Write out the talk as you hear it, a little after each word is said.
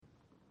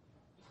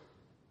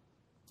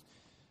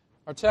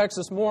Our text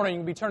this morning,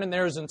 you'll be turning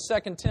there, is in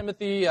 2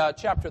 Timothy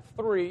chapter 3.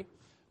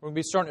 We're going to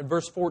be starting at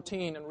verse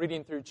 14 and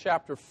reading through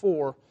chapter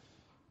 4,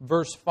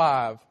 verse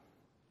 5.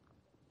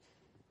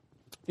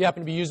 If you happen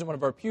to be using one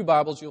of our pew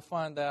Bibles, you'll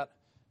find that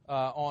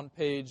on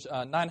page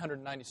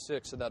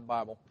 996 of that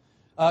Bible.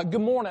 Good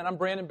morning. I'm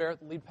Brandon Barrett,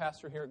 the lead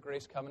pastor here at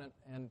Grace Covenant,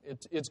 and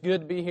it's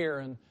good to be here.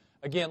 And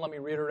again, let me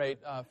reiterate,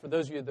 for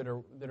those of you that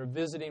are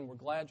visiting, we're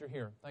glad you're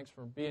here. Thanks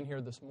for being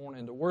here this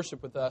morning to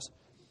worship with us.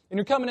 And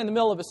you're coming in the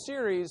middle of a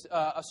series,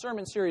 a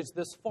sermon series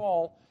this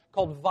fall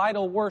called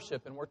Vital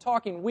Worship. And we're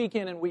talking week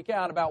in and week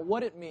out about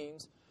what it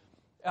means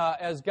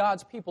as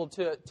God's people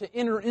to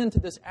enter into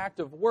this act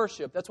of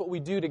worship. That's what we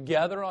do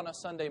together on a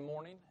Sunday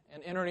morning,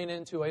 and entering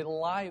into a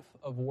life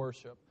of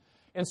worship.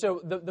 And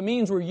so the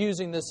means we're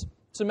using this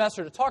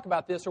semester to talk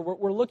about this, or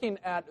we're looking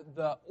at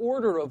the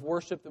order of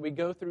worship that we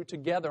go through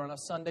together on a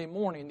Sunday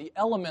morning, the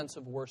elements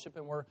of worship,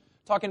 and we're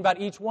talking about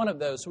each one of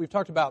those. So we've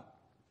talked about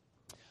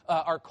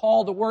our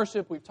call to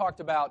worship. We've talked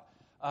about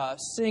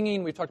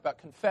singing. We've talked about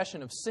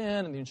confession of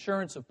sin and the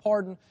assurance of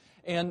pardon.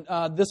 And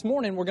this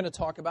morning we're going to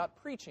talk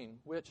about preaching,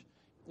 which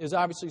is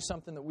obviously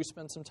something that we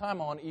spend some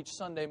time on each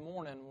Sunday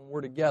morning when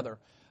we're together.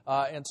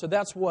 And so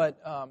that's what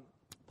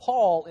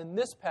Paul, in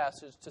this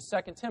passage to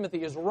 2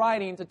 Timothy, is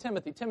writing to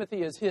Timothy.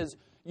 Timothy is his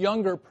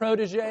younger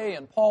protege,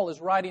 and Paul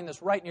is writing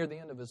this right near the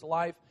end of his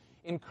life,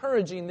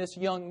 encouraging this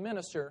young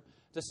minister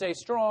to stay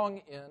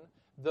strong in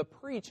the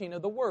preaching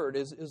of the Word.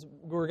 Is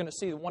we're going to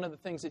see one of the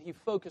things that he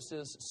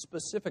focuses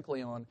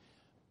specifically on.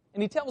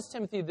 And he tells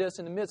Timothy this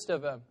in the midst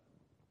of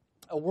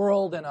a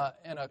world and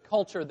a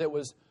culture that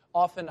was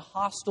often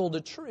hostile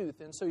to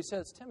truth. And so he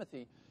says,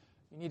 Timothy,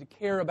 you need to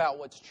care about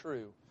what's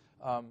true.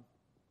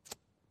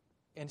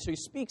 And so he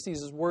speaks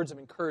these as words of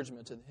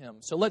encouragement to him.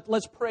 So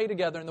let's pray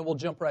together, and then we'll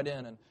jump right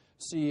in and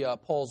see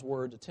Paul's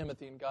word to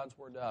Timothy and God's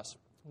word to us.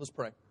 Let's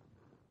pray.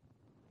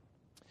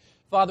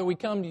 Father, we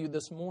come to you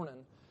this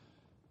morning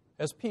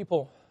as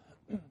people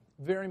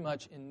very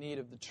much in need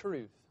of the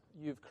truth.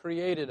 You've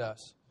created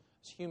us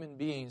as human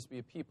beings to be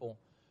a people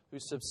who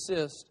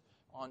subsist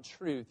on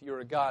truth.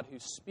 You're a God who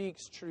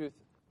speaks truth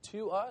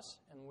to us,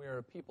 and we're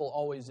a people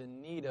always in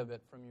need of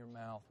it from your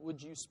mouth.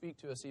 Would you speak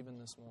to us even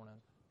this morning?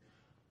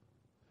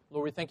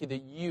 Lord, we thank you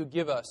that you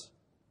give us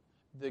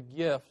the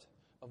gift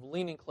of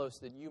leaning close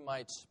that you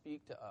might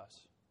speak to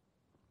us.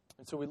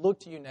 And so we look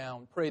to you now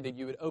and pray that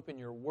you would open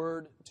your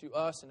word to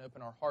us and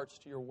open our hearts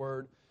to your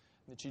word,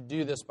 and that you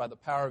do this by the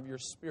power of your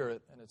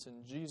Spirit. And it's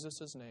in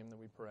Jesus' name that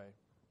we pray.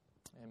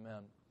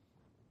 Amen.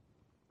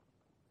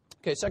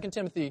 Okay, 2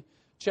 Timothy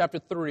chapter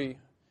 3,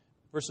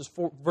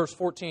 verse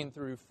 14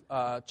 through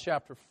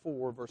chapter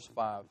 4, verse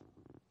 5.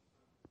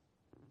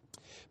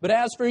 But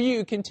as for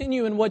you,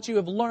 continue in what you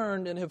have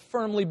learned and have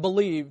firmly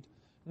believed,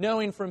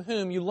 knowing from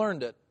whom you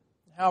learned it,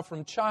 how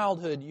from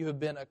childhood you have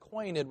been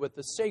acquainted with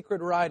the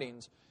sacred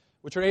writings,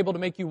 which are able to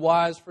make you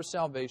wise for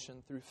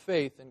salvation through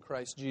faith in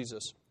Christ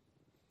Jesus.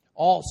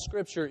 All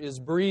Scripture is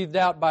breathed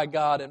out by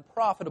God and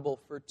profitable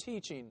for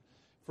teaching,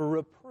 for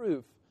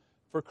reproof,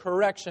 for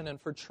correction, and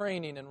for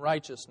training in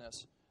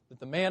righteousness, that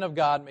the man of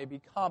God may be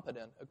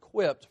competent,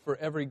 equipped for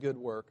every good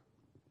work.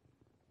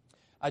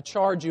 I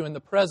charge you in the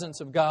presence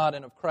of God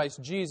and of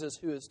Christ Jesus,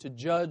 who is to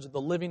judge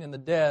the living and the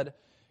dead,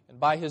 and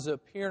by His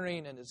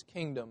appearing in His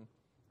kingdom,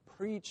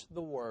 preach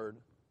the word.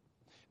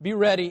 Be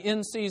ready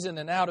in season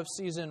and out of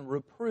season,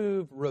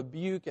 reprove,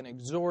 rebuke, and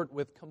exhort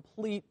with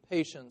complete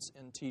patience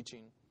in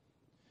teaching.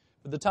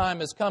 For the time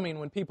is coming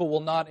when people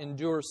will not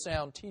endure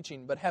sound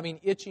teaching, but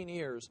having itching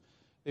ears,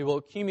 they will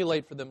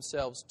accumulate for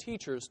themselves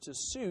teachers to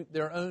suit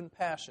their own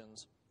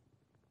passions.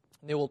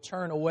 And they will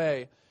turn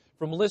away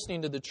from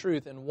listening to the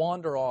truth and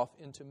wander off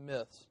into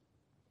myths.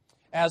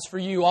 As for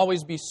you,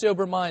 always be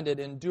sober-minded,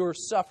 endure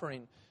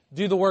suffering,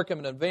 do the work of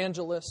an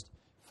evangelist,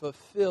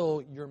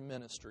 fulfill your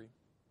ministry.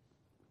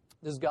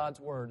 This is God's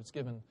word. It's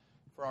given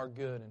for our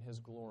good and His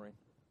glory.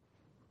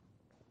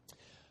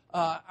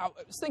 I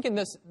was thinking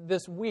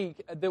this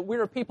week that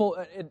we're a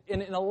people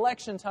in an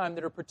election time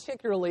that are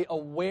particularly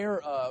aware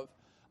of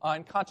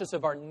and conscious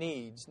of our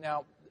needs.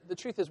 Now, the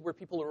truth is we're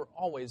people who are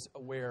always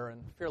aware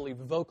and fairly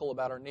vocal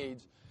about our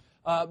needs.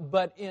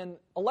 But in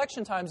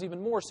election times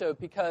even more so,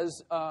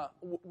 because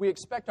we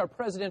expect our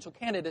presidential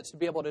candidates to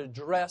be able to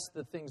address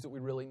the things that we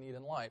really need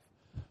in life.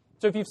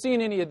 So if you've seen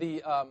any of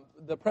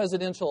the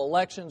presidential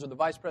elections or the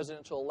vice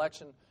presidential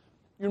election,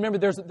 you remember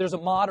there's a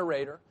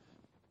moderator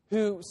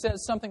who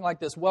says something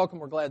like this: welcome,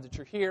 we're glad that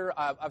you're here.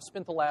 I've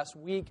spent the last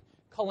week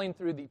culling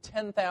through the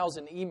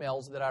 10,000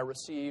 emails that I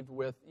received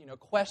with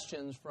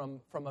questions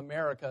from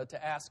America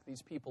to ask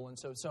these people, and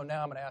so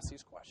now I'm going to ask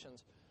these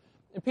questions.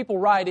 And people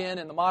write in,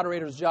 and the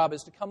moderator's job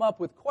is to come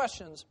up with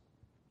questions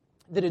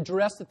that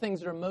address the things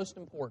that are most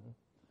important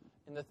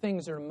and the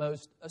things that are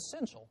most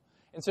essential.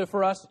 And so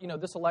for us,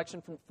 this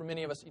election, for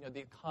many of us, the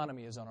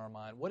economy is on our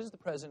mind. What is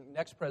the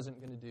next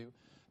president going to do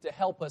to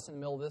help us in the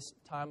middle of this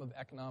time of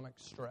economic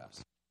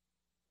stress?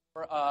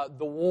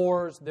 The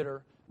wars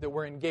that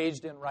we're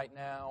engaged in right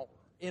now,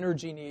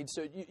 energy needs.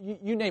 So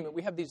you name it.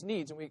 We have these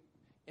needs,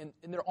 and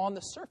they're on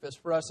the surface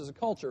for us as a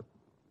culture.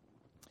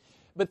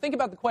 But think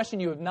about the question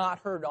you have not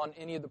heard on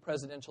any of the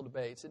presidential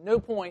debates. At no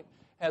point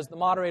has the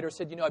moderator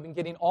said, I've been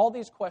getting all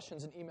these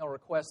questions and email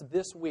requests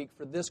this week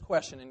for this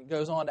question, and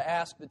goes on to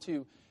ask the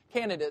two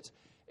candidates,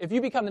 if you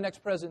become the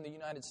next president of the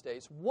United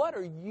States, what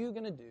are you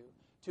going to do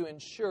to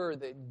ensure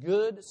that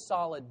good,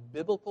 solid,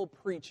 biblical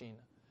preaching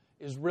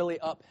is really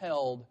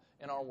upheld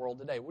in our world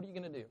today? What are you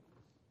going to do?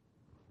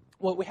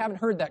 Well, we haven't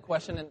heard that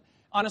question, and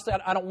honestly,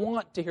 I don't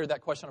want to hear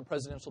that question on a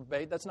presidential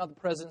debate. That's not the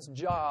president's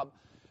job.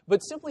 But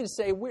simply to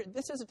say,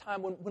 this is a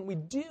time when we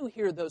do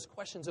hear those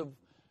questions of,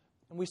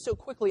 and we so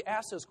quickly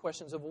ask those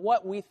questions of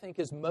what we think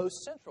is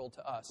most central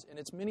to us. And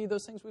it's many of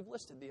those things we've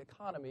listed, the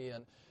economy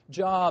and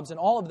jobs and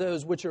all of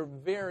those, which are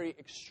very,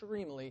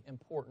 extremely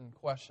important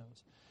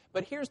questions.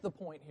 But here's the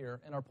point here,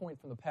 and our point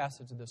from the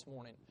passage this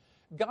morning.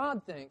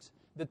 God thinks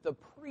that the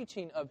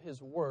preaching of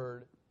His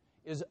Word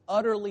is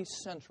utterly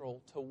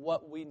central to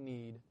what we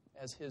need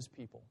as His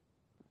people.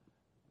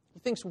 He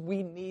thinks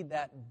we need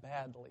that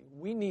badly.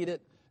 We need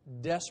it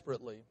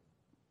desperately.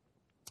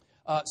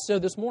 So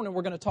this morning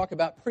we're going to talk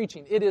about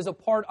preaching. It is a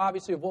part,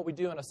 obviously, of what we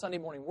do in a Sunday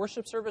morning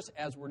worship service,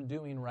 as we're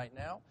doing right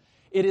now.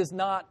 It is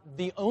not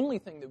the only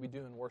thing that we do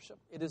in worship.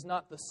 It is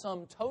not the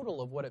sum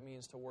total of what it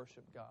means to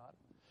worship God.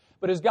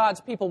 But as God's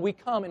people, we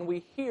come and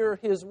we hear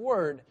His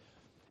Word.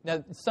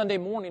 Now, Sunday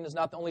morning is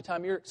not the only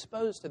time you're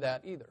exposed to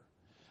that either.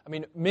 I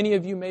mean, many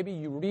of you, maybe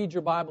you read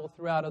your Bible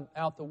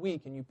throughout the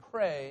week and you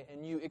pray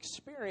and you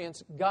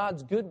experience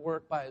God's good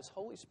work by His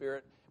Holy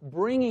Spirit,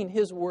 bringing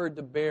His Word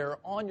to bear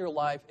on your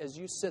life as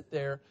you sit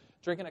there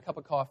drinking a cup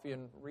of coffee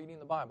and reading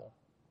the Bible.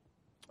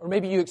 Or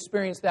maybe you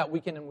experience that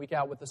week in and week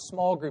out with a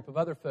small group of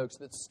other folks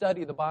that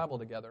study the Bible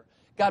together.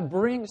 God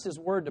brings His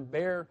Word to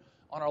bear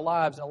on our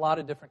lives in a lot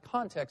of different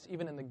contexts,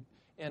 even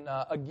in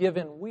a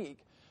given week.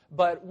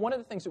 But one of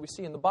the things that we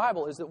see in the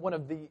Bible is that one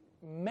of the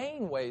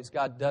main ways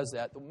God does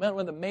that, one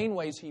of the main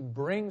ways He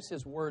brings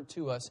His Word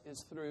to us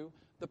is through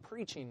the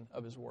preaching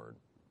of His Word.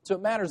 So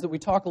it matters that we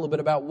talk a little bit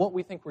about what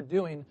we think we're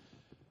doing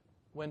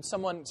when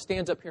someone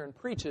stands up here and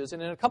preaches.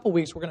 And in a couple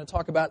weeks, we're going to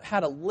talk about how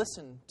to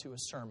listen to a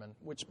sermon,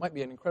 which might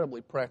be an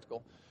incredibly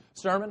practical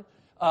sermon.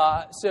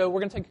 So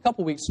we're going to take a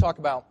couple weeks to talk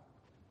about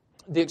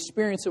the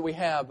experience that we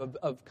have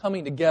of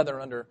coming together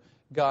under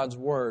God's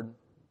Word.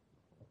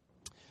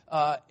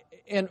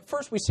 And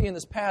first we see in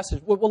this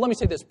passage, well, let me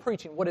say this,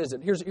 preaching, what is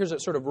it? Here's a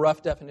sort of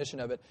rough definition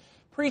of it.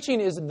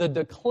 Preaching is the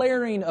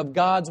declaring of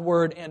God's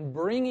Word and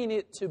bringing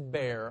it to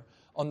bear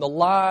on the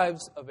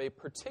lives of a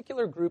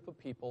particular group of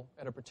people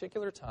at a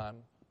particular time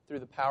through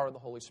the power of the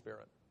Holy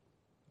Spirit.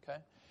 Okay?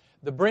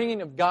 The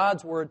bringing of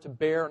God's Word to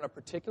bear on a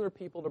particular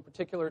people at a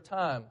particular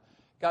time.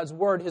 God's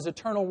Word, His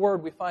eternal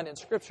Word we find in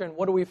Scripture. And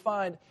what do we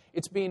find?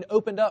 It's being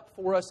opened up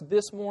for us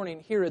this morning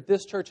here at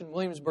this church in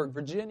Williamsburg,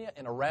 Virginia,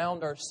 and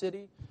around our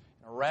city,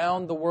 and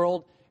around the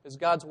world, as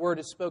God's Word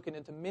is spoken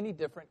into many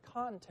different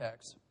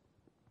contexts.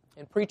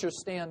 And preachers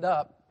stand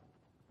up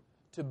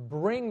to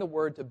bring the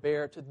Word to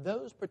bear to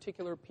those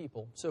particular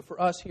people. So for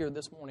us here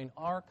this morning,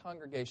 our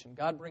congregation,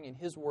 God bringing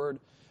His Word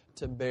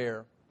to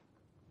bear.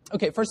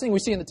 Okay, first thing we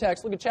see in the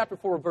text, look at chapter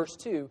 4, verse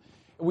 2.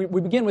 We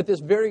begin with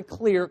this very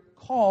clear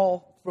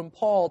call from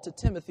Paul to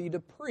Timothy to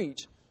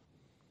preach.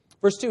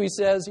 Verse 2, he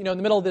says, in the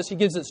middle of this, he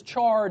gives this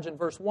charge in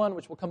verse 1,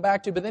 which we'll come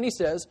back to, but then he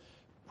says,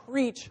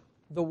 preach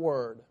the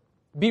Word.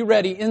 Be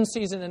ready in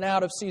season and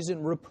out of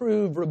season,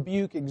 reprove,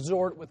 rebuke,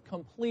 exhort with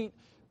complete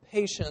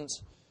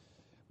patience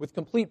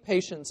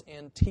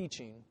and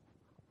teaching.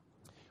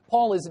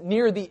 Paul is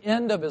near the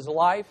end of his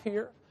life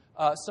here,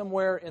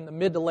 somewhere in the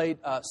mid to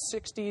late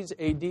 60s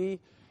A.D.,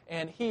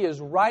 and he is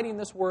writing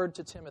this word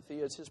to Timothy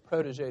as his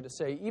protege to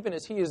say, even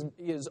as he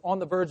is on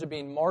the verge of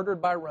being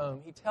martyred by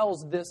Rome, he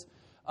tells this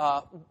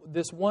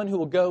one who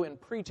will go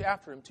and preach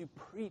after him to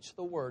preach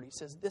the word. He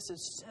says, this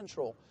is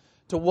central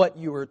to what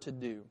you are to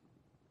do.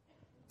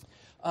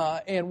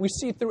 And we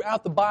see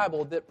throughout the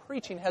Bible that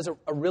preaching has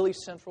a really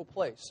central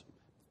place,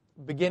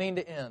 beginning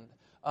to end.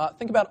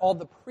 Think about all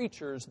the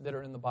preachers that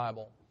are in the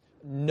Bible.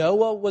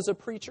 Noah was a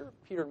preacher.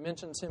 Peter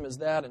mentions him as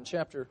that in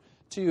chapter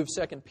 2 of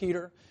 2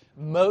 Peter.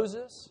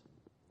 Moses,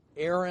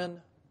 Aaron,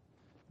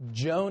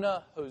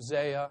 Jonah,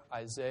 Hosea,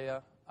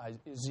 Isaiah,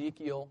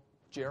 Ezekiel,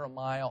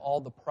 Jeremiah, all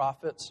the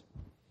prophets.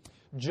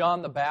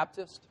 John the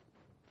Baptist.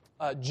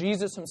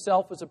 Jesus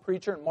himself was a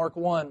preacher. In Mark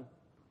 1,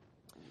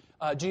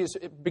 Jesus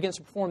begins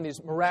to perform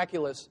these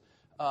miraculous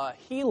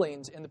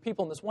healings, and the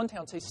people in this one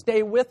town say,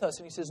 stay with us.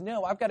 And he says,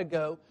 no, I've got to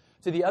go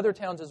to the other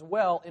towns as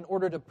well in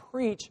order to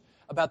preach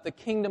about the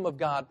kingdom of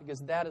God, because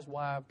that is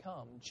why I've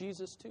come.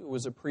 Jesus, too,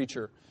 was a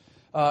preacher.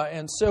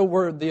 And so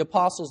were the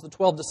apostles, the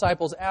 12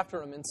 disciples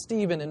after him, and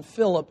Stephen, and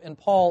Philip, and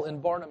Paul,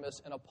 and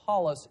Barnabas, and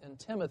Apollos, and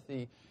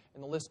Timothy.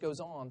 And the list goes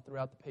on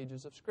throughout the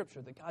pages of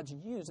Scripture, that God's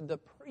used the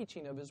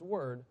preaching of His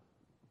Word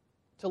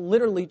to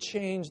literally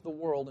change the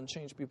world and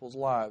change people's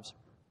lives.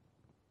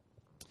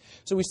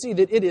 So we see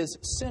that it is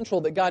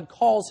central that God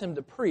calls him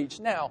to preach.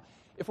 Now,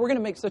 if we're going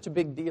to make such a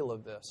big deal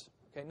of this,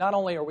 okay, not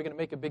only are we going to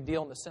make a big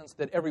deal in the sense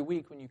that every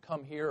week when you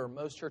come here, or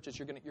most churches,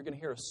 you're going to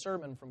hear a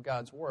sermon from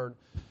God's Word,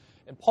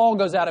 and Paul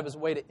goes out of his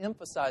way to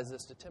emphasize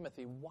this to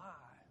Timothy. Why?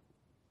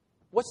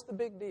 What's the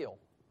big deal?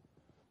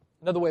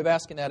 Another way of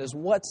asking that is,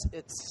 what's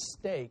at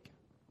stake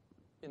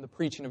in the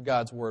preaching of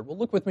God's Word? Well,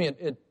 look with me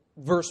at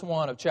verse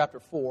 1 of chapter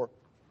 4.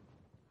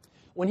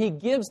 When he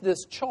gives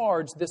this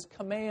charge, this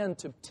command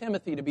to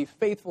Timothy to be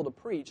faithful to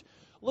preach,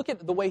 look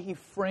at the way he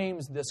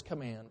frames this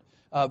command.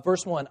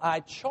 Verse 1, I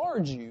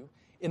charge you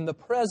in the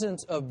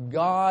presence of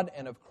God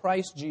and of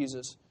Christ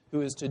Jesus,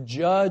 who is to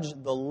judge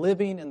the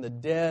living and the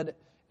dead,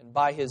 and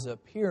by his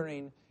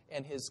appearing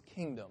and his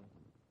kingdom.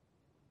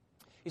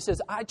 He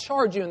says, I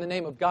charge you in the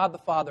name of God the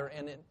Father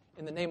and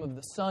in the name of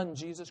the Son,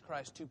 Jesus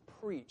Christ, to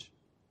preach.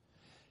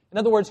 In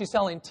other words, he's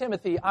telling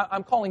Timothy,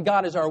 I'm calling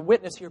God as our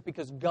witness here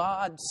because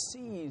God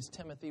sees,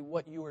 Timothy,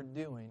 what you are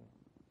doing.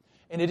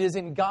 And it is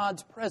in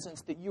God's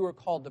presence that you are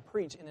called to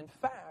preach. And in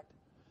fact,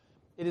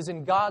 it is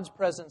in God's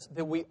presence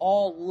that we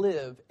all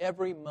live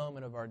every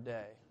moment of our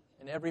day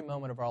and every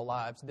moment of our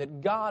lives.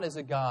 That God is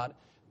a God,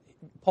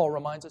 Paul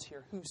reminds us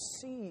here, who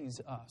sees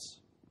us.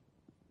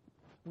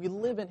 We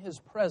live in his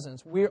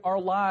presence. Our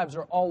lives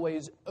are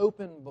always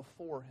open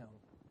before him.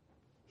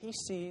 He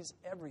sees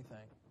everything.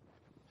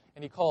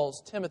 And he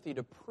calls Timothy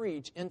to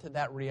preach into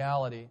that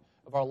reality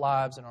of our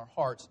lives and our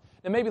hearts.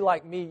 Now, maybe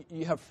like me,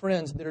 you have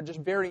friends that are just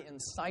very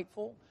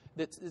insightful,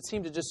 that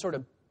seem to just sort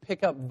of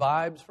pick up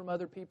vibes from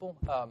other people.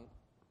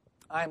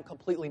 I am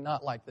completely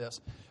not like this.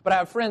 But I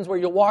have friends where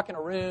you'll walk in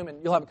a room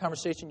and you'll have a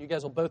conversation. You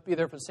guys will both be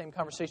there for the same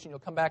conversation. You'll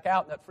come back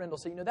out and that friend will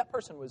say, that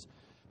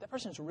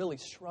person's really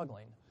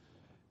struggling.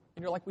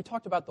 And you're like, we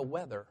talked about the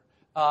weather.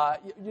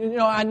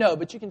 I know,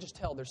 but you can just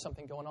tell there's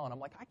something going on. I'm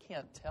like, I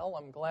can't tell.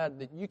 I'm glad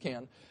that you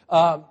can.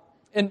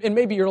 And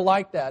maybe you're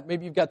like that.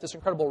 Maybe you've got this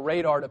incredible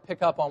radar to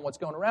pick up on what's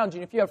going around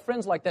you. And if you have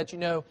friends like that, you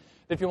know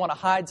that if you want to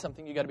hide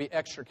something, you've got to be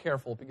extra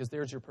careful because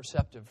there's your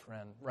perceptive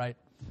friend, right?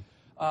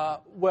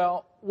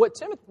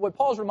 What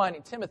Paul's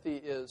reminding Timothy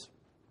is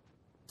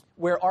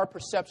where our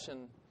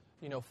perception,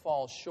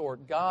 falls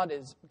short.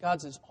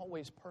 God's is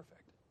always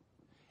perfect.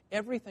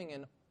 Everything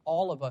in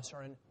all of us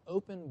are an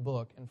open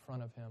book in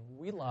front of him.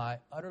 We lie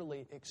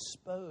utterly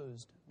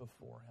exposed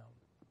before him.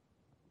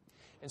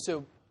 And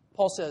so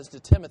Paul says to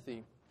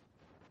Timothy,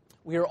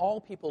 we are all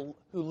people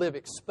who live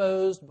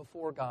exposed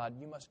before God.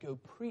 You must go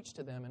preach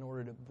to them in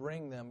order to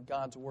bring them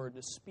God's word,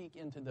 to speak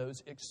into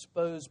those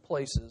exposed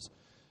places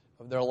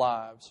of their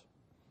lives.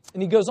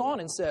 And he goes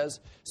on and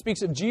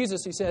speaks of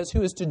Jesus, he says,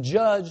 who is to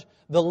judge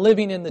the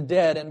living and the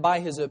dead, and by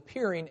his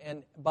appearing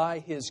and by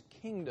his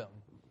kingdom.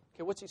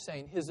 Okay, what's he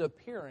saying? His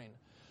appearing.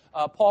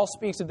 Paul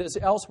speaks of this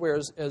elsewhere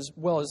as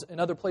well as in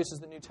other places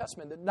in the New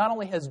Testament, that not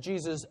only has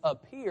Jesus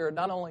appeared,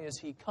 not only has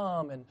he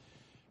come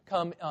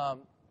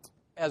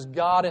as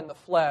God in the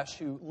flesh,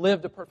 who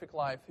lived a perfect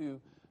life, who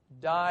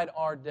died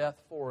our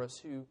death for us,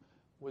 who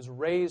was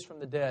raised from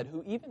the dead,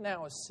 who even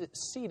now is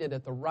seated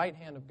at the right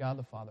hand of God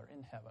the Father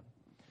in heaven.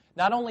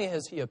 Not only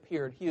has he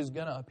appeared, he is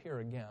going to appear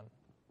again.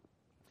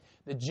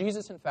 That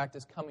Jesus, in fact,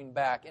 is coming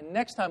back. And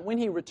next time, when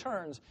he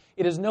returns,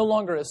 it is no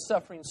longer as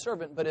suffering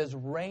servant, but as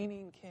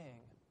reigning king.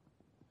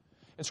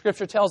 And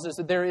Scripture tells us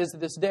that there is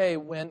this day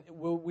when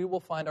we will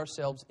find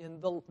ourselves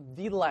in the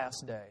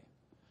last day,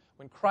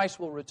 when Christ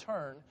will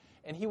return,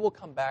 and he will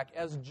come back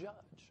as judge.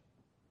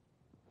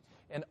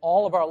 And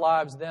all of our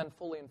lives then,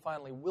 fully and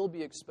finally, will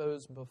be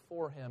exposed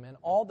before him. And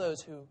all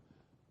those who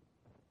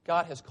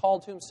God has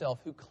called to himself,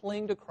 who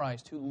cling to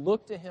Christ, who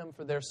look to him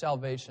for their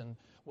salvation,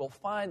 will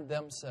find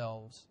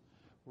themselves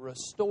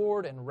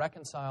restored and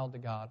reconciled to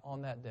God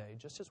on that day,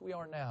 just as we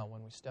are now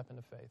when we step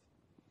into faith.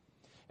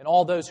 And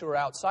all those who are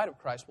outside of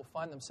Christ will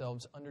find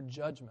themselves under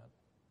judgment.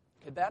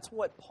 Okay, that's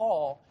what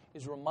Paul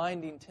is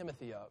reminding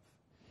Timothy of.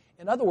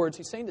 In other words,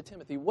 he's saying to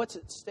Timothy, what's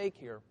at stake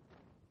here?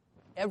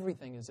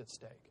 Everything is at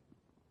stake.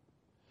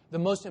 The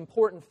most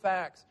important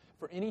facts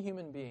for any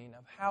human being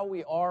of how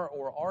we are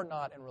or are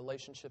not in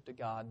relationship to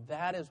God,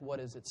 that is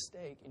what is at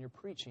stake in your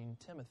preaching,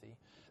 Timothy.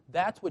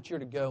 That's what you're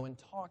to go and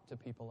talk to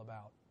people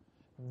about.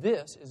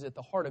 This is at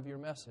the heart of your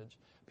message.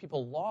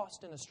 People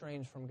lost and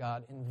estranged from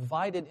God,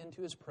 invited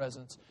into his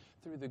presence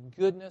through the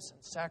goodness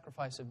and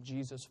sacrifice of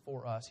Jesus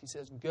for us. He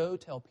says, go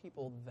tell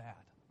people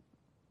that.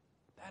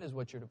 That is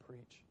what you're to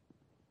preach.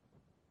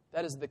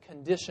 That is the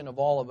condition of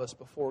all of us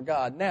before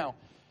God. Now,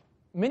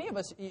 many of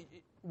us,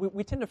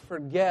 we tend to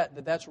forget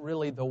that that's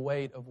really the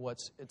weight of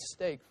what's at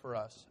stake for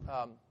us.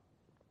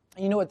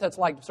 You know what that's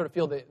like to sort of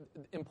feel the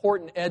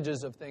important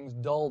edges of things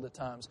dulled at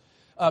times.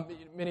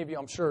 Many of you,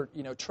 I'm sure,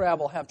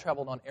 have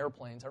traveled on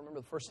airplanes. I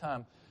remember the first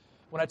time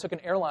when I took an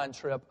airline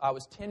trip, I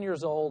was 10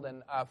 years old,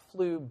 and I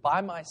flew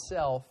by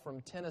myself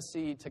from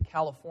Tennessee to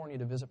California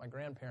to visit my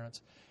grandparents.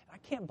 And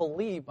I can't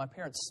believe my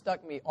parents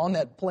stuck me on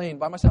that plane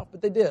by myself,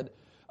 but they did.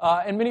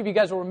 And many of you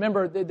guys will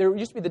remember, there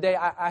used to be the day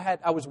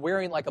I was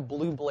wearing like a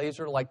blue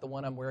blazer like the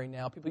one I'm wearing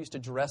now. People used to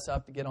dress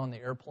up to get on the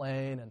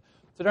airplane. And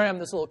so there I am,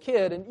 this little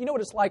kid. And you know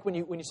what it's like when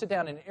you sit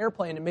down in an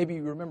airplane, and maybe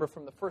you remember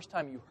from the first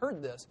time you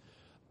heard this.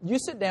 You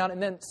sit down, and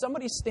then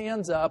somebody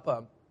stands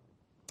up,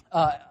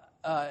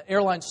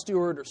 airline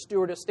steward or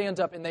stewardess stands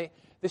up, and they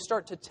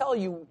start to tell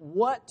you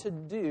what to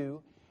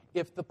do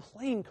if the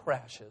plane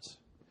crashes.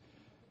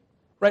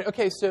 Right.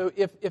 Okay. So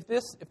if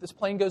this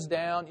plane goes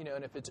down,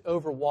 and if it's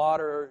over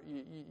water,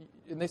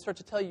 and they start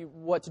to tell you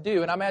what to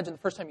do, and I imagine the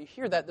first time you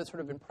hear that, that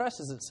sort of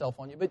impresses itself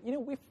on you. But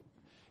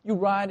you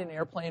ride an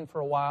airplane for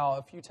a while,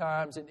 a few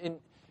times, and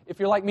if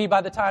you're like me,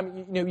 by the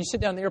time you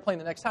sit down in the airplane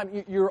the next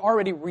time, you're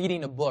already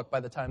reading a book by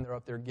the time they're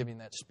up there giving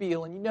that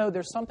spiel, and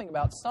there's something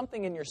about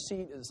something in your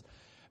seat is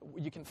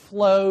you can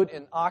float,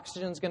 and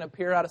oxygen's going to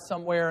appear out of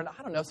somewhere, and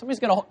I don't know, somebody's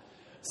going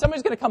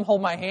to come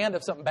hold my hand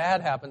if something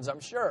bad happens,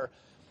 I'm sure.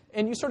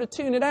 And you sort of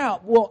tune it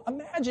out. Well,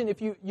 imagine if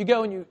you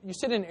go and you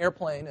sit in an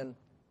airplane and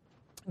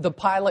the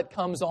pilot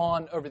comes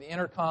on over the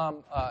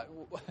intercom.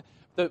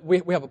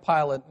 We have a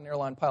pilot, an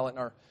airline pilot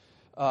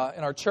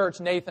in our church,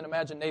 Nathan.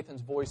 Imagine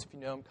Nathan's voice if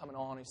you know him coming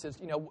on. He says,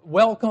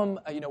 welcome.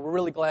 We're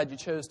really glad you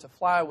chose to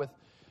fly with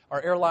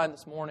our airline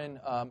this morning,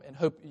 and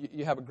hope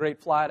you have a great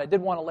flight. I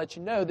did want to let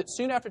you know that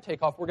soon after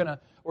takeoff, we're gonna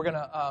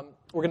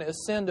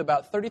ascend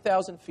about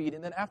 30,000 feet,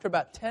 and then after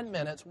about 10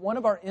 minutes, one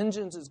of our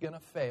engines is going to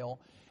fail,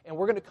 and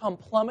we're going to come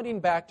plummeting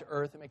back to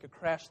Earth and make a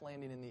crash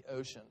landing in the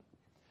ocean.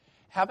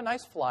 Have a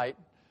nice flight.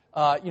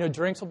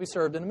 Drinks will be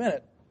served in a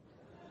minute.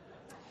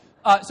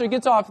 So he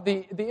gets off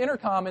the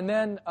intercom, and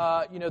then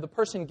the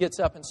person gets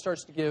up and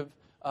starts to give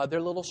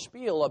their little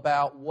spiel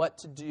about what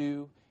to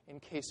do in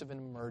case of an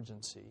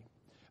emergency.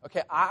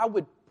 Okay, I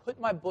would put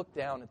my book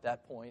down at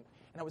that point,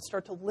 and I would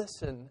start to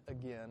listen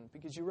again,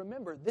 because you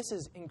remember, this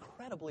is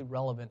incredibly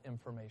relevant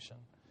information,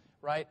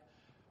 right?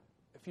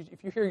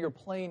 If you hear your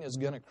plane is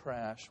going to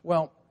crash,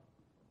 well,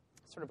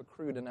 sort of a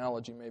crude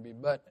analogy maybe,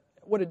 but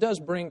what it does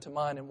bring to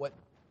mind, and what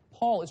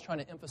Paul is trying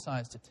to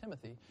emphasize to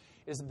Timothy,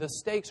 is the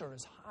stakes are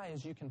as high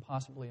as you can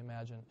possibly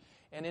imagine.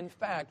 And in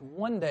fact,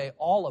 one day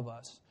all of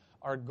us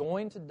are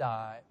going to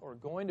die or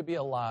going to be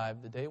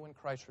alive the day when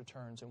Christ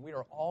returns, and we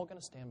are all going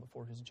to stand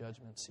before his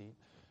judgment seat.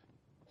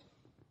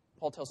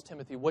 Paul tells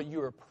Timothy, what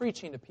you are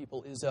preaching to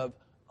people is of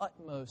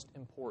utmost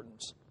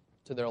importance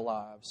to their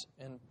lives.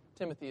 And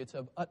Timothy, it's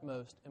of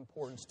utmost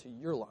importance to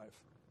your life.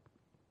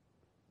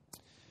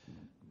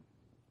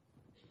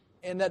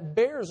 And that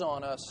bears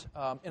on us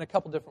in a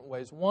couple different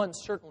ways. One,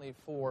 certainly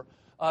for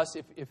us,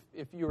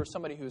 if you are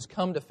somebody who has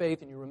come to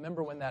faith and you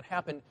remember when that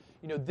happened,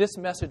 this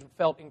message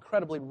felt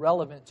incredibly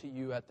relevant to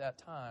you at that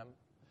time.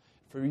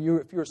 For you,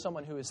 if you're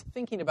someone who is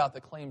thinking about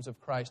the claims of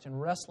Christ and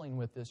wrestling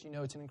with this,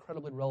 it's an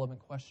incredibly relevant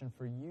question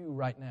for you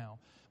right now.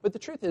 But the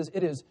truth is,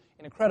 it is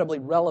an incredibly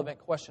relevant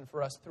question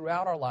for us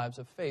throughout our lives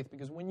of faith,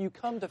 because when you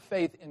come to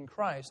faith in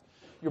Christ,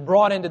 you're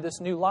brought into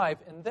this new life,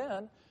 and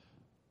then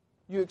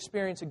you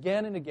experience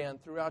again and again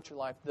throughout your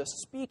life the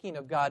speaking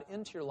of God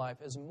into your life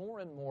as more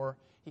and more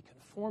he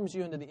conforms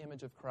you into the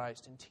image of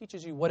Christ and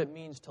teaches you what it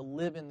means to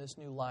live in this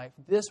new life.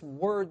 This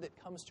word that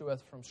comes to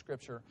us from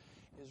Scripture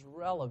is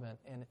relevant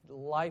and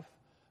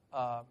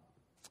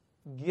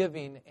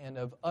life-giving and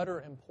of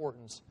utter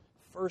importance,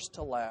 first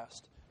to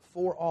last,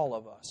 for all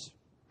of us.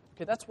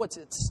 Okay, that's what's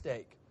at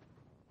stake.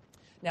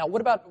 Now,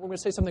 we're going to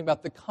say something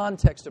about the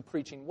context of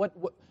preaching.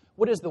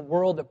 What is the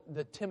world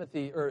that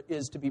Timothy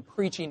is to be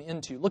preaching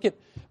into? Look at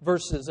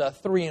verses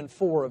 3 and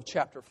 4 of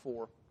chapter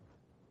 4.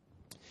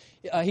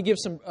 He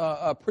gives some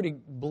a pretty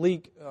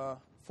bleak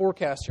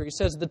forecast here. He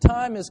says, the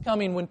time is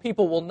coming when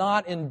people will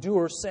not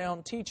endure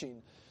sound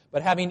teaching,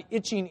 but having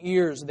itching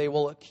ears, they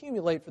will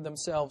accumulate for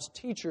themselves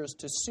teachers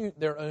to suit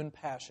their own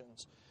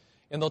passions.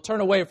 And they'll turn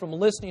away from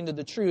listening to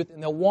the truth,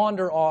 and they'll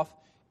wander off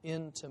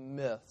into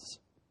myths.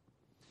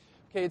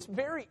 Okay, it's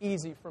very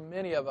easy for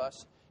many of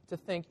us to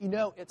think,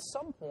 at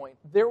some point,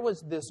 there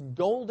was this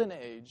golden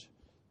age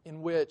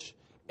in which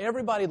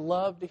everybody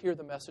loved to hear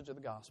the message of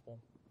the gospel,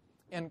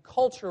 and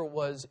culture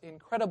was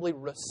incredibly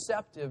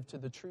receptive to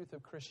the truth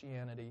of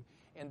Christianity,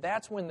 and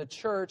that's when the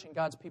church and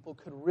God's people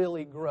could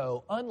really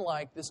grow,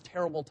 unlike this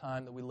terrible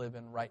time that we live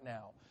in right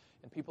now.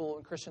 And people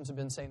and Christians have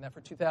been saying that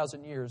for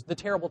 2,000 years, the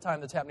terrible time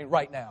that's happening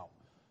right now.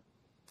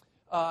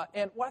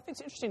 And what I think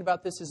is interesting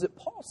about this is that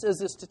Paul says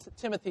this to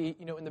Timothy,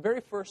 in the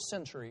very first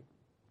century.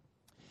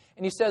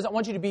 And he says, I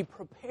want you to be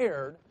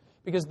prepared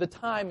because the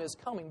time is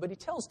coming. But he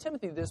tells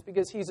Timothy this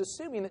because he's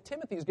assuming that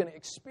Timothy is going to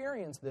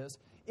experience this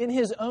in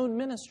his own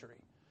ministry.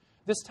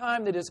 This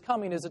time that is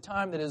coming is a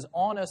time that is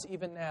on us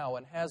even now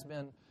and has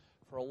been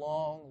for a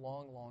long,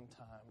 long, long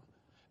time.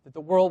 That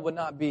the world would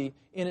not be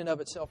in and of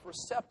itself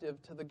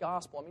receptive to the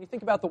gospel. I mean, you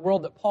think about the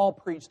world that Paul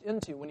preached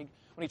into when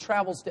he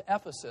travels to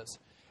Ephesus.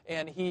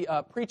 And he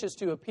preaches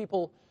to a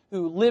people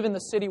who live in the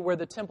city where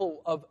the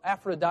temple of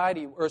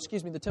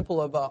the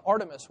temple of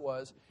Artemis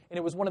was. And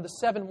it was one of the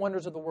 7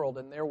 wonders of the world.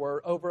 And there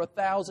were over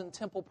 1,000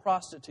 temple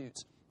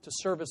prostitutes to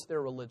service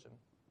their religion.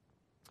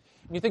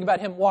 And you think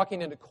about him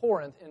walking into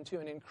Corinth, into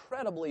an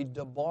incredibly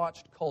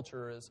debauched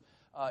culture as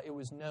it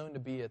was known to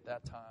be at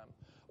that time.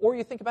 Or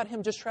you think about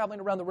him just traveling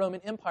around the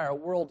Roman Empire, a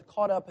world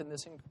caught up in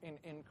this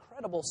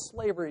incredible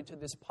slavery to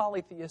this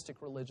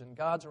polytheistic religion,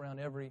 gods around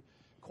every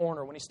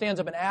corner. When he stands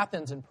up in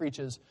Athens and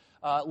preaches,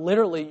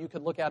 literally you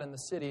could look out in the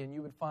city and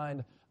you would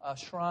find a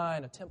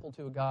shrine, a temple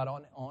to a god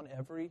on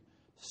every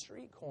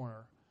street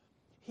corner.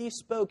 He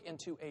spoke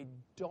into a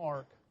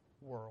dark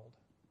world.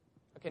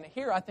 Okay, now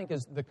here I think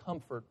is the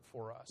comfort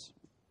for us.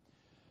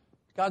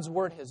 God's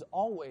Word has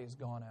always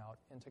gone out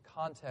into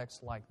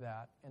contexts like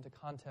that, into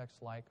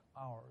contexts like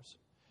ours.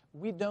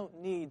 We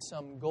don't need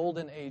some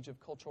golden age of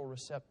cultural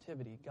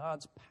receptivity.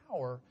 God's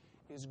power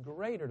is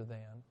greater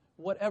than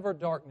whatever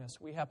darkness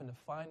we happen to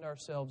find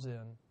ourselves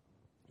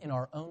in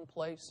our own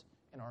place,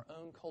 in our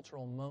own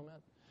cultural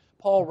moment.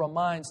 Paul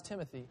reminds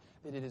Timothy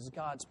that it is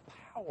God's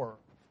power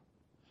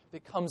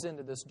that comes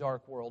into this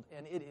dark world,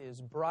 and it is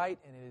bright,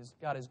 and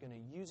God is going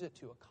to use it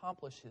to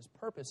accomplish His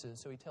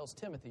purposes. So he tells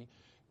Timothy,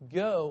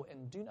 go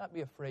and do not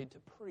be afraid to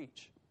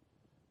preach,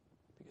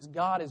 because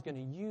God is going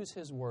to use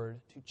His Word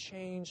to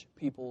change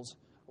people's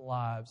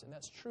lives. And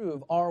that's true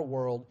of our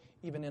world,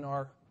 even in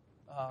our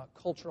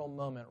cultural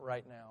moment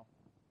right now.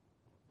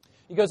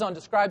 He goes on,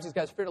 describes these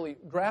guys fairly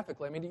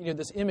graphically. I mean,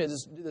 this image,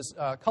 this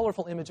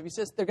colorful image of, he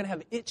says they're going to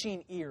have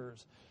itching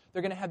ears.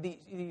 They're going to have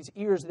these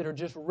ears that are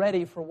just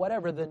ready for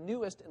whatever the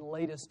newest and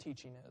latest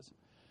teaching is.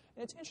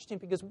 And it's interesting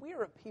because we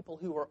are a people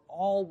who are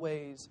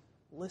always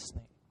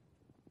listening.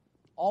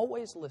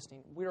 Always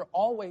listening. We are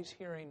always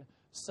hearing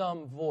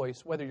some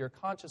voice, whether you're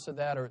conscious of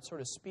that or it's sort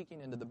of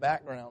speaking into the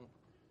background.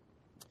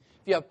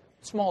 If you have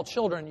small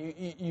children,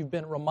 you've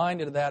been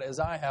reminded of that, as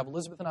I have.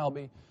 Elizabeth and I will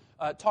be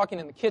talking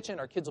in the kitchen.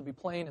 Our kids will be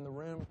playing in the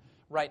room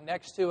right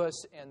next to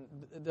us, and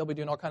they'll be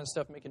doing all kinds of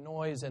stuff, making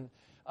noise. And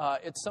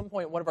at some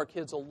point, one of our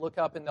kids will look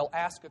up and they'll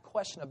ask a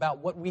question about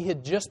what we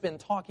had just been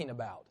talking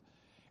about.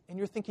 And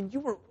you're thinking, you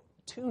were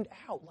tuned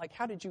out. Like,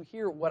 how did you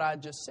hear what I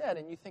just said?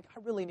 And you think, I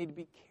really need to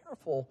be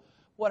careful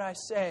what I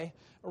say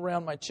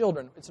around my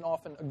children. It's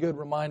often a good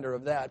reminder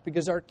of that,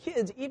 because our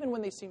kids, even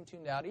when they seem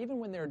tuned out, even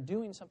when they're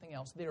doing something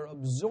else, they are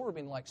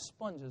absorbing like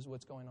sponges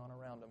what's going on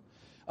around them.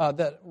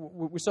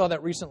 We saw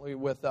that recently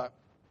with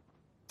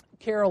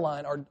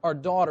Caroline, our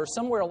daughter.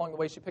 Somewhere along the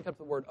way, she picked up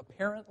the word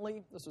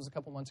apparently. This was a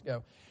couple months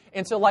ago.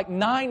 And so like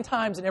 9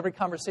 times in every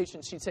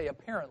conversation, she'd say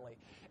apparently.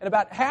 And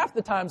about half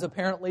the times,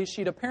 apparently,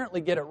 she'd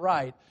apparently get it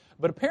right.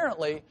 But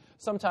apparently,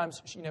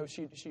 sometimes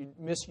she'd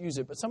misuse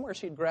it. But somewhere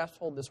she'd grasped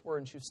hold of this word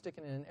and she was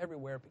sticking it in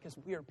everywhere, because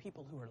we are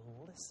people who are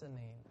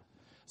listening.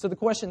 So the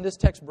question this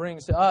text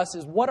brings to us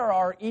is, what are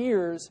our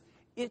ears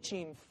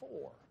itching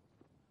for?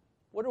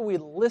 What are we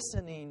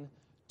listening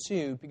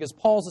to? Because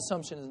Paul's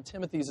assumption and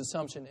Timothy's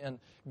assumption and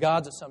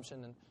God's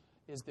assumption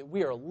is that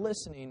we are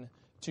listening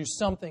to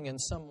something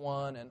and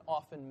someone, and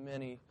often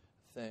many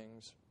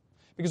things.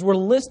 Because we're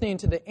listening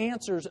to the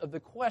answers of the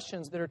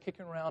questions that are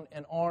kicking around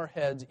in our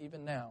heads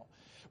even now.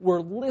 We're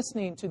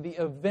listening to the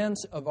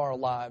events of our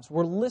lives.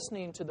 We're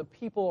listening to the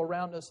people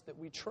around us that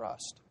we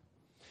trust.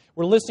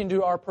 We're listening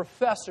to our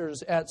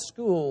professors at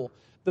school,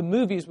 the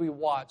movies we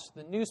watch,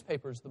 the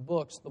newspapers, the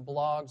books, the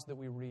blogs that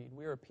we read.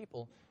 We are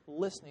people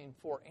listening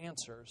for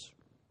answers.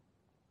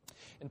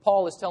 And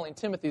Paul is telling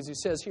Timothy, as he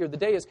says here, the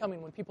day is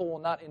coming when people will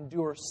not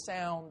endure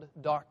sound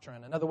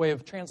doctrine. Another way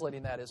of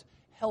translating that is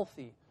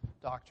healthy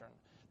doctrine.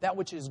 That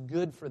which is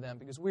good for them,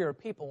 because we are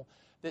people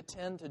that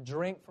tend to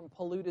drink from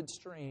polluted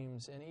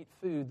streams and eat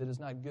food that is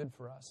not good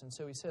for us. And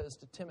so he says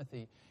to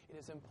Timothy, it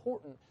is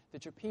important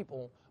that your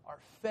people are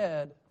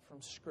fed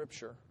from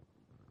Scripture.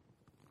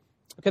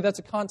 Okay, that's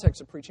the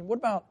context of preaching. What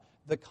about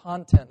the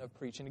content of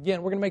preaching?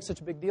 Again, we're going to make such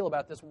a big deal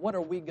about this. What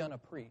are we going to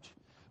preach?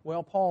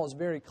 Well, Paul is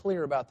very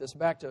clear about this.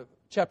 Back to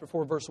chapter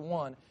 4, verse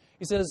 1.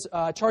 He says,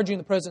 I charge you in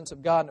the presence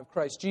of God and of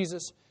Christ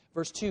Jesus.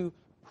 Verse 2,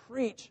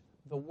 preach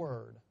the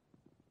word.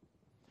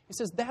 He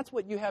says, that's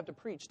what you have to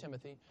preach,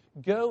 Timothy.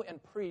 Go and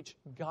preach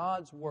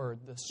God's word,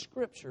 the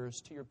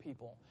Scriptures, to your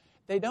people.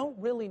 They don't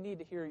really need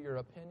to hear your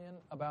opinion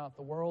about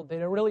the world. They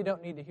really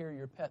don't need to hear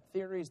your pet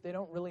theories. They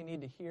don't really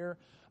need to hear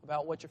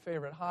about what your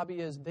favorite hobby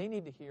is. They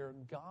need to hear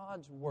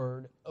God's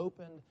word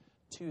opened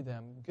to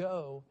them.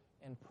 Go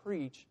and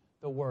preach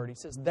the word. He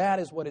says that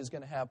is what is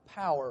going to have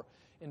power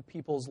in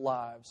people's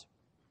lives.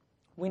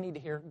 We need to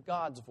hear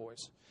God's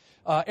voice.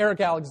 Eric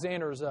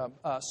Alexander is a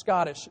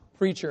Scottish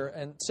preacher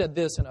and said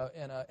this in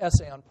an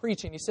essay on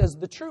preaching. He says,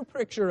 the true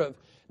picture of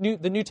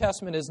the New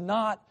Testament is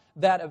not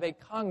that of a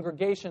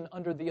congregation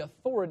under the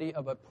authority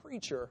of a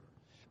preacher,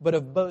 but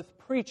of both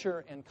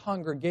preacher and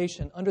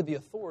congregation under the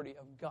authority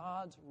of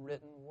God's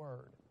written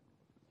word.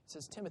 He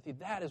says, Timothy,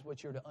 that is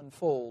what you're to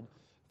unfold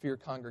for your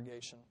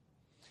congregation.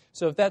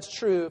 So if that's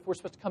true, if we're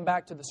supposed to come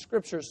back to the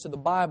Scriptures, to the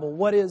Bible,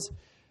 what is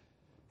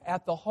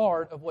at the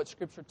heart of what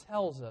Scripture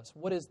tells us?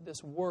 What is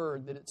this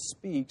word that it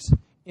speaks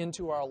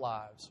into our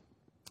lives?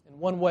 And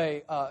one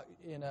way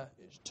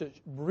to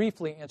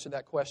briefly answer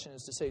that question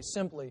is to say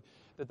simply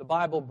that the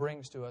Bible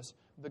brings to us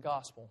the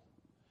gospel,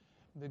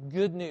 the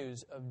good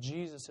news of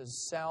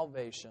Jesus'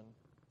 salvation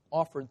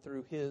offered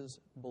through His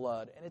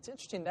blood. And it's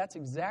interesting, that's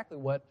exactly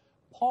what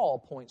Paul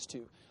points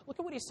to. Look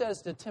at what he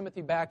says to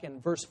Timothy back in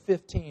verse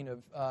 15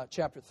 of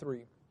chapter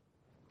 3.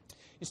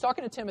 He's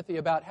talking to Timothy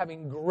about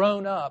having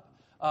grown up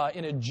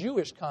in a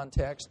Jewish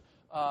context,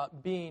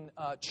 being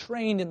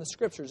trained in the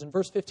Scriptures. In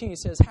verse 15 he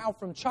says, how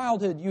from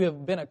childhood you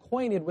have been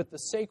acquainted with the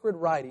sacred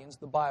writings,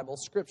 the Bible,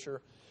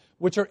 Scripture,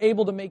 which are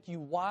able to make you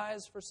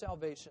wise for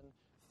salvation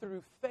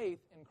through faith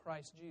in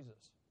Christ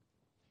Jesus.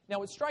 Now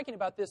what's striking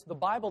about this, the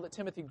Bible that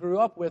Timothy grew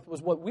up with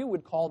was what we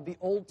would call the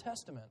Old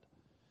Testament.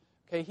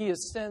 Okay, he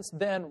has since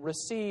then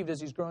received,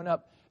 as he's grown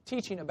up,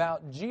 teaching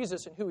about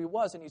Jesus and who he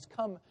was, and he's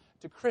come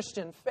to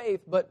Christian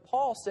faith. But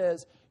Paul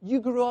says,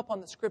 you grew up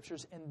on the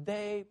Scriptures, and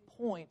they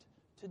point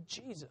to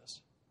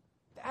Jesus.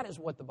 That is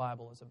what the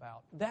Bible is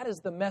about. That is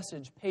the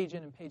message, page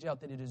in and page out,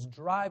 that it is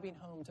driving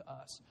home to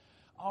us.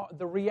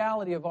 The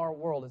reality of our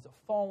world is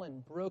a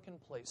fallen, broken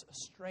place,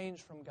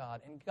 estranged from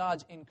God, and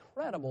God's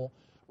incredible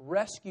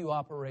rescue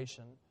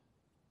operation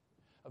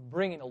of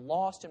bringing a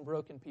lost and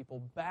broken people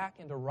back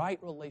into right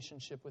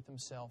relationship with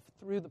himself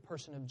through the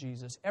person of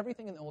Jesus.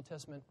 Everything in the Old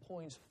Testament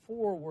points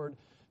forward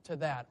to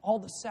that. All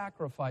the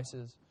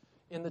sacrifices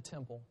in the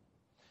temple.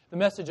 The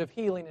message of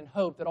healing and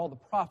hope that all the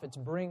prophets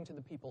bring to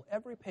the people.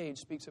 Every page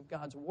speaks of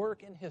God's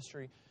work in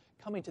history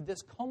coming to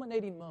this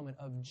culminating moment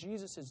of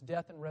Jesus'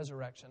 death and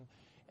resurrection.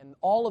 And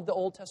all of the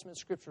Old Testament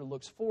Scripture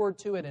looks forward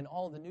to it, and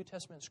all of the New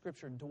Testament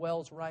Scripture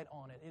dwells right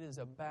on it. It is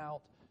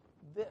about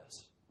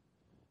this.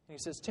 And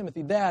he says,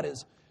 Timothy, that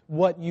is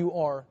what you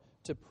are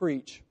to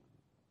preach.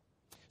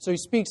 So he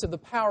speaks of the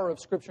power of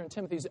Scripture in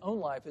Timothy's own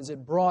life as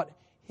it brought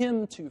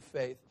him to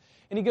faith.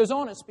 And he goes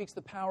on and speaks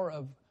the power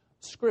of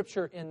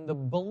Scripture in the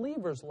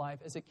believer's life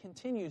as it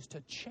continues to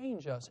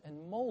change us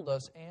and mold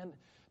us and,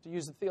 to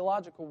use the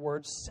theological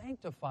word,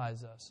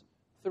 sanctifies us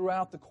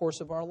throughout the course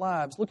of our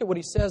lives. Look at what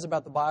he says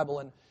about the Bible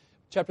in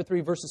chapter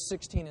 3, verses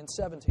 16 and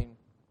 17.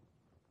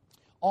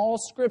 All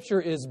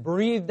Scripture is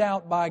breathed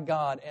out by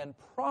God and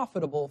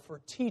profitable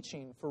for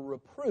teaching, for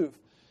reproof,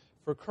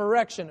 for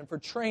correction, and for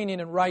training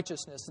in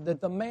righteousness, so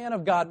that the man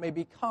of God may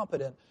be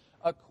competent,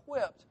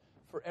 equipped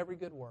for every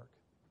good work.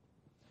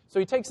 So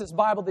he takes this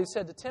Bible that he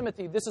said to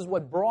Timothy, this is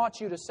what brought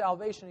you to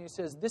salvation, and he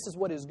says, this is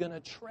what is going to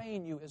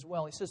train you as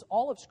well. He says,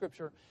 all of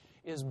Scripture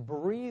is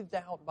breathed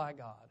out by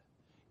God.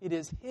 It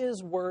is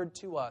His Word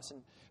to us.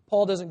 And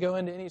Paul doesn't go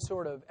into any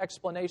sort of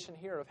explanation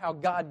here of how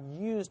God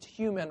used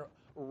human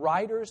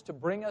writers to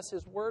bring us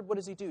His Word. What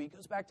does he do? He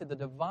goes back to the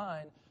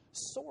divine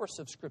source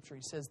of Scripture.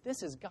 He says,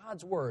 this is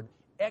God's Word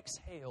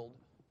exhaled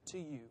to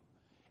you.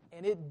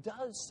 And it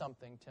does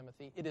something,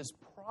 Timothy. It is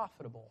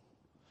profitable.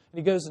 And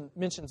he goes and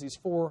mentions these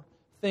four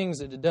things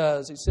that it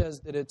does. He says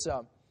that it's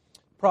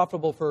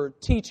profitable for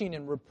teaching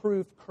and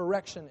reproof,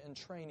 correction, and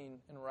training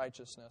in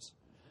righteousness.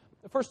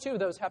 The first two of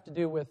those have to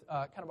do with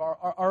kind of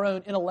our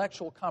own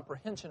intellectual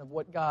comprehension of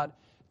what God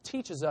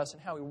teaches us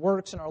and how He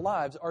works in our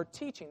lives. Our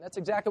teaching, that's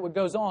exactly what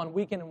goes on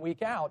week in and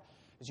week out,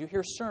 as you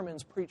hear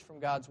sermons preached from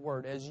God's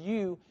Word, as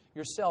you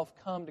yourself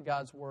come to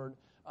God's Word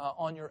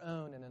on your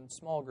own and in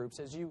small groups,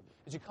 as you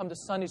come to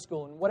Sunday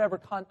school and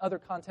whatever other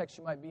context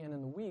you might be in the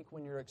week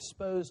when you're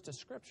exposed to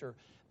Scripture,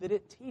 that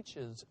it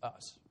teaches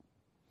us.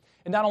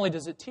 And not only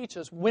does it teach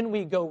us, when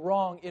we go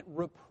wrong, it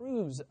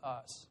reproves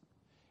us.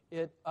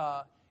 It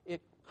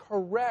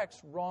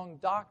corrects wrong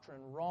doctrine,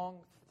 wrong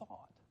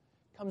thought.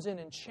 It comes in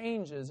and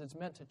changes. It's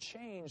meant to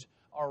change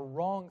our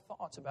wrong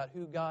thoughts about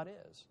who God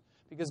is.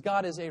 Because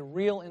God is a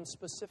real and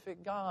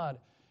specific God.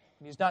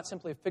 And He's not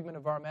simply a figment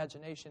of our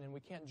imagination, and we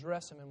can't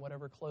dress Him in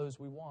whatever clothes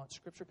we want.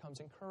 Scripture comes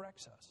and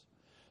corrects us.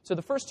 So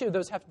the first two of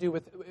those have to do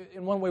with,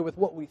 in one way, with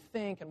what we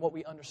think and what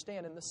we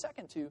understand. And the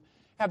second two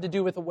have to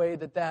do with the way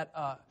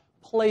that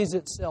plays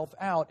itself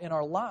out in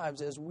our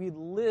lives as we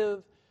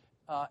live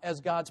as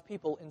God's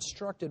people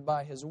instructed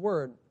by His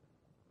Word.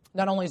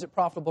 Not only is it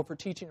profitable for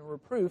teaching and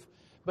reproof,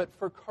 but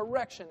for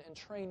correction and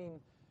training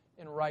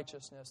in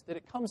righteousness. That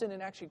it comes in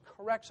and actually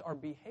corrects our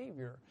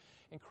behavior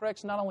and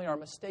corrects not only our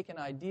mistaken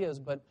ideas,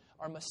 but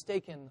our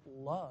mistaken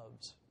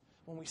loves.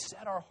 When we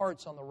set our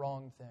hearts on the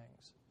wrong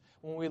things.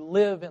 When we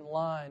live in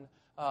line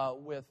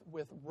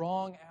with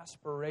wrong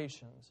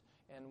aspirations.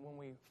 And when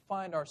we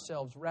find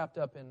ourselves wrapped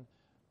up in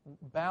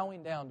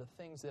bowing down to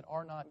things that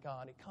are not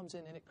God, it comes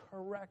in and it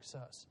corrects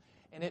us.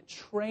 And it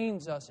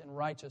trains us in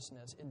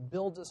righteousness. It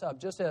builds us up.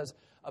 Just as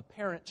a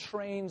parent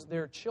trains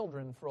their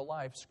children for a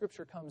life,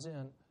 Scripture comes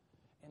in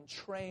and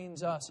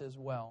trains us as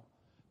well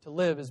to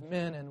live as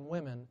men and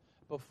women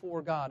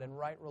before God in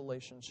right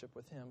relationship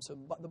with Him. So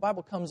the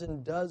Bible comes in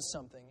and does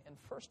something. And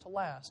first to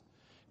last,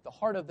 the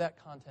heart of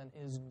that content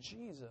is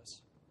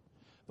Jesus,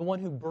 the one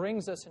who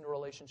brings us into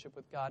relationship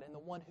with God and the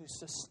one who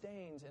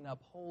sustains and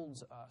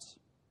upholds us.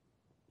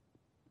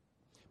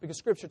 Because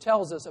Scripture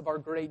tells us of our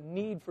great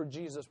need for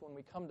Jesus when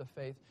we come to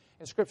faith.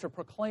 And Scripture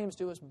proclaims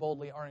to us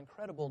boldly our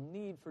incredible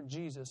need for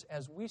Jesus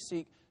as we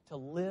seek to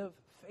live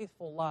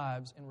faithful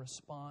lives in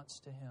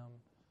response to Him.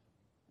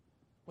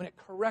 When it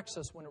corrects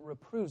us, when it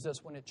reproves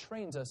us, when it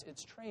trains us,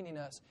 it's training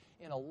us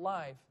in a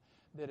life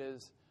that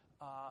is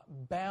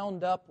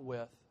bound up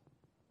with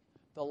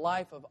the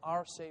life of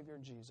our Savior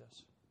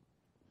Jesus.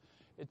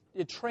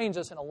 It trains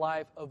us in a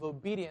life of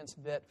obedience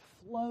that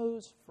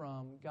flows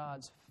from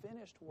God's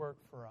finished work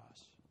for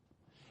us.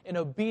 In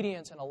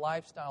obedience and a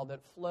lifestyle that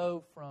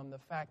flow from the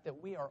fact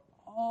that we are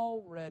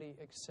already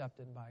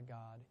accepted by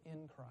God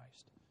in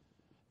Christ.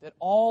 That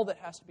all that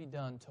has to be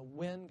done to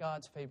win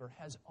God's favor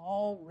has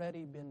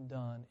already been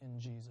done in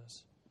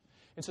Jesus.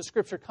 And so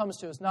Scripture comes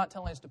to us not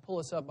telling us to pull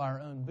us up by our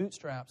own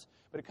bootstraps,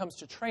 but it comes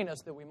to train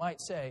us that we might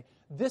say,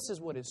 this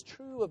is what is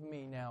true of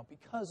me now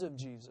because of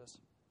Jesus.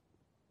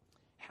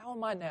 How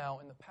am I now,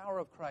 in the power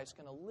of Christ,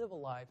 going to live a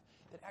life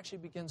that actually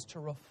begins to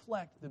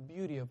reflect the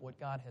beauty of what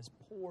God has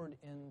poured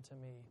into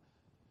me?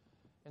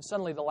 And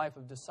suddenly the life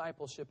of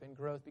discipleship and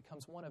growth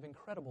becomes one of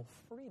incredible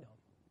freedom.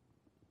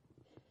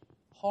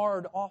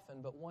 Hard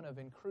often, but one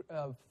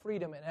of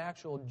freedom and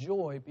actual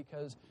joy,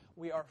 because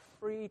we are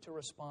free to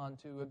respond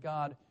to a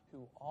God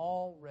who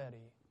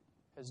already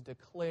has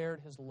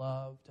declared His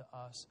love to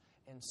us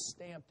and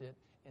stamped it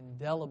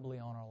indelibly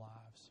on our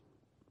lives.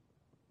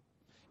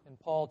 And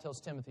Paul tells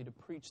Timothy to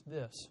preach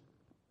this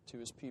to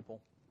his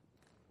people.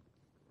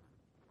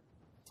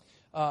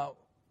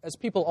 As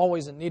people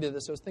always in need of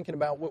this, I was thinking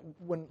about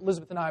when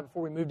Elizabeth and I,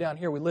 before we moved down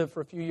here, we lived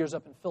for a few years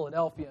up in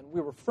Philadelphia, and we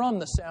were from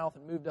the South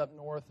and moved up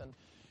north, and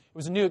it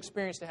was a new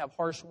experience to have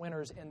harsh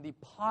winters and the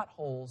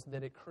potholes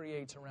that it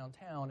creates around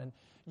town. And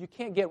you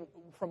can't get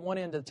from one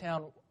end of the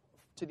town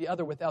to the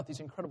other without these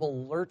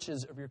incredible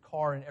lurches of your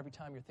car, and every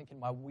time you're thinking,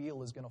 my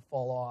wheel is going to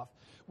fall off,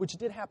 which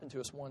did happen to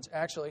us once,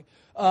 actually.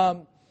 I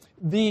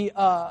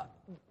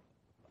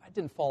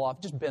didn't fall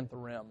off, just bent the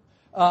rim.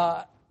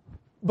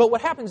 But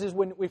what happens is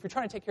if you're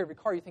trying to take care of your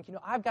car, you think,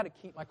 I've got to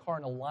keep my car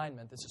in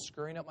alignment. This is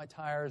screwing up my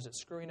tires. It's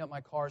screwing up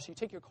my car. So you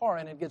take your car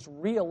and it gets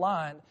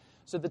realigned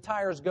so the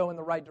tires go in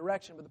the right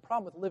direction. But the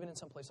problem with living in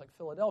some place like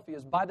Philadelphia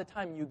is by the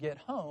time you get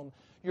home,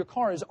 your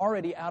car is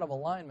already out of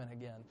alignment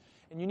again.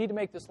 And you need to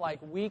make this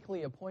like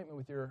weekly appointment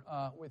with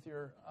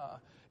your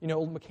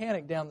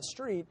mechanic down the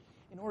street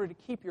in order to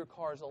keep your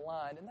cars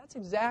aligned. And that's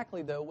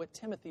exactly, though, what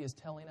Timothy is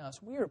telling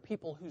us. We are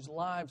people whose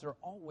lives are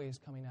always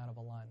coming out of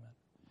alignment.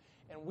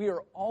 And we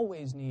are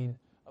always in need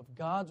of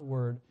God's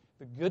Word,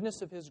 the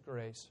goodness of His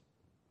grace,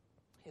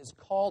 His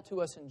call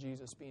to us in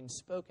Jesus being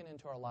spoken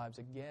into our lives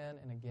again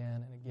and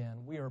again and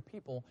again. We are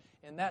people,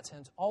 in that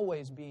sense,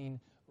 always being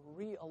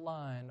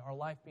realigned, our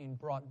life being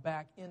brought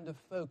back into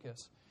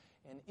focus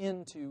and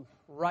into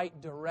right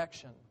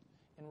direction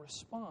in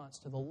response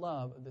to the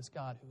love of this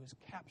God who has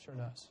captured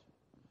us,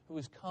 who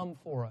has come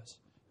for us,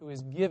 who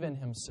has given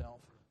Himself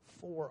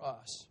for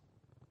us.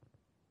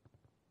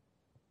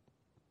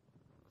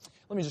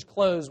 Let me just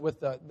close with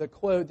the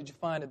quote that you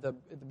find at the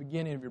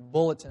beginning of your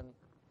bulletin.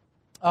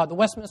 The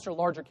Westminster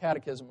Larger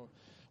Catechism, one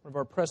of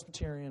our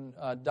Presbyterian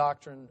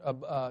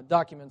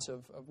documents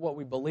of what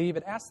we believe,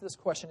 it asks this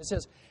question. It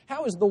says,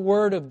 how is the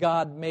Word of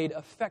God made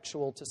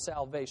effectual to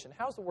salvation?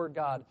 How is the Word of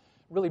God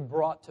really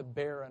brought to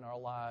bear in our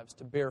lives,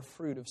 to bear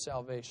fruit of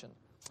salvation?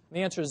 And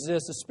the answer is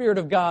this: the Spirit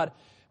of God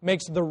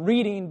makes the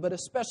reading, but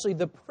especially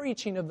the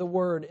preaching of the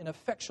Word, an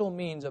effectual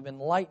means of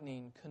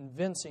enlightening,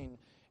 convincing,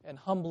 and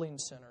humbling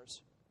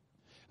sinners,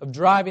 of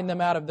driving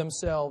them out of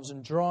themselves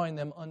and drawing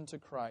them unto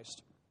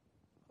Christ,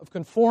 of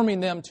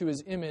conforming them to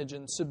His image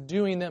and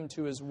subduing them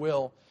to His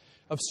will,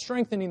 of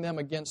strengthening them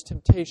against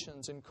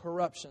temptations and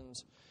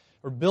corruptions,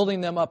 or building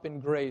them up in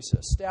grace,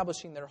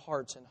 establishing their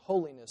hearts in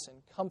holiness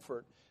and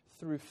comfort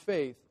through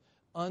faith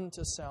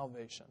unto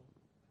salvation.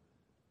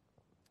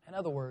 In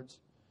other words,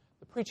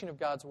 the preaching of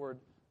God's Word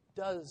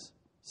does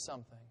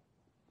something.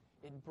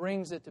 It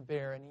brings it to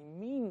bear,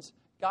 and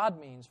God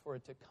means for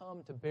it to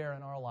come to bear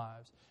in our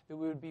lives, that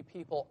we would be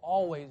people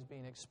always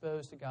being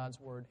exposed to God's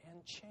Word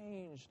and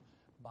changed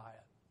by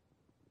it.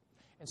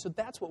 And so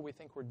that's what we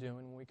think we're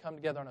doing when we come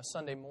together on a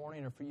Sunday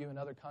morning, or for you in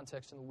other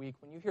contexts in the week,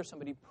 when you hear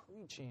somebody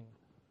preaching,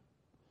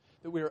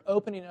 that we are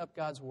opening up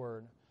God's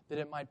Word, that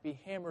it might be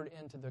hammered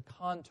into the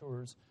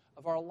contours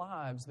of our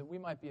lives, that we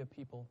might be a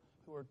people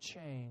who are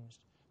changed,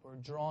 who are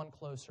drawn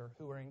closer,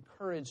 who are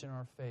encouraged in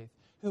our faith,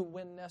 who,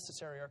 when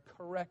necessary, are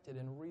corrected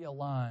and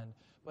realigned,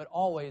 but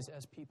always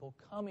as people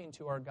coming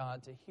to our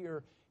God to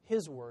hear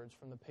His words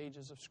from the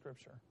pages of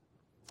Scripture.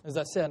 As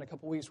I said, in a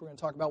couple weeks, we're going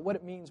to talk about what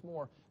it means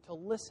more to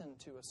listen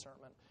to a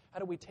sermon. How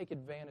do we take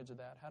advantage of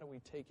that? How do we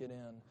take it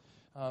in?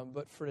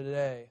 But for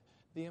today,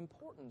 the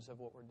importance of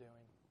what we're doing,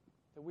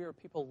 that we are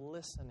people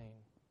listening,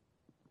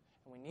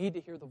 and we need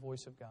to hear the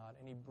voice of God,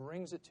 and He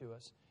brings it to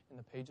us in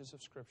the pages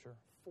of Scripture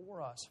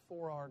for us,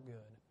 for our good,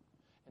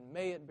 and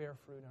may it bear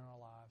fruit in our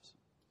lives.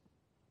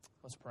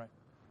 Let's pray.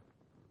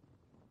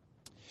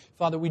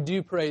 Father, we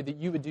do pray that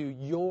You would do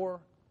Your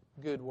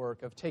good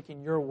work of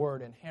taking Your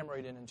Word and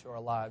hammering it into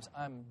our lives.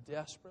 I'm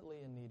desperately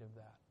in need of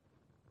that.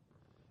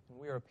 And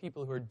we are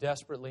people who are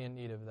desperately in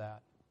need of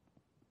that.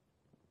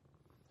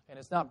 And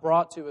it's not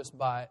brought to us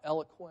by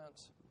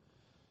eloquence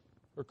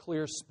or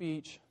clear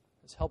speech,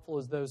 as helpful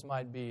as those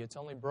might be. It's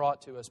only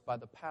brought to us by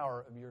the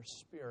power of Your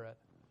Spirit.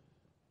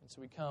 And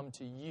so we come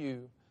to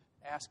You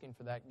asking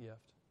for that gift.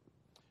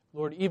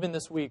 Lord, even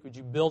this week, would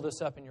You build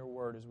us up in Your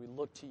Word as we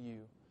look to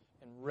You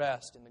and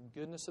rest in the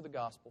goodness of the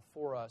gospel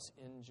for us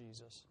in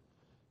Jesus.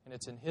 And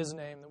it's in His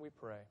name that we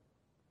pray.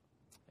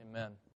 Amen.